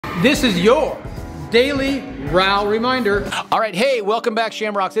This is your daily Rowe Reminder. All right, hey, welcome back,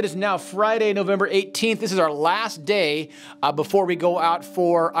 Shamrocks. It is now Friday, November 18th. This is our last day before we go out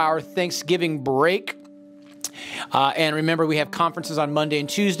for our Thanksgiving break. And remember, we have conferences on Monday and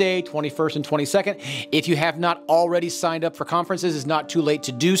Tuesday, 21st and 22nd. If you have not already signed up for conferences, it's not too late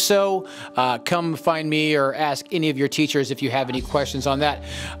to do so. Come find me or ask any of your teachers if you have any questions on that.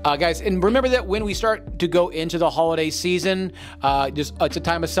 Guys, and remember that when we start to go into the holiday season, it's a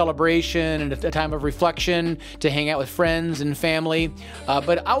time of celebration and a time of reflection to hang out with friends and family.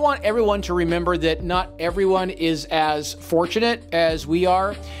 But I want everyone to remember that not everyone is as fortunate as we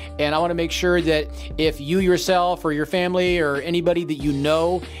are. And I want to make sure that if you yourself or your family or anybody that you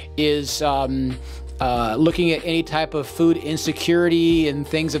know is looking at any type of food insecurity and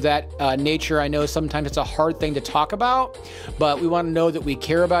things of that nature, I know sometimes it's a hard thing to talk about, but we want to know that we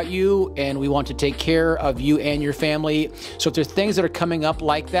care about you and we want to take care of you and your family. So if there's things that are coming up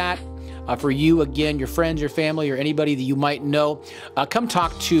like that, for you, again, your friends, your family, or anybody that you might know, come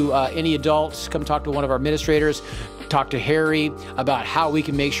talk to any adults, come talk to one of our administrators, talk to Harry about how we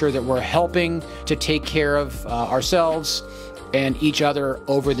can make sure that we're helping to take care of ourselves and each other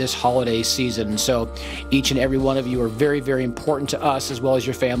over this holiday season. So each and every one of you are very, very important to us as well as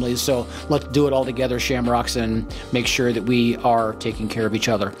your families. So let's do it all together, Shamrocks, and make sure that we are taking care of each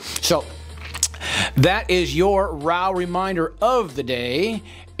other. So that is your Rowe Reminder of the day.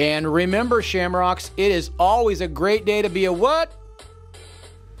 And remember, Shamrocks, it is always a great day to be a what?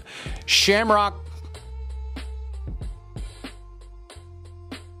 Shamrock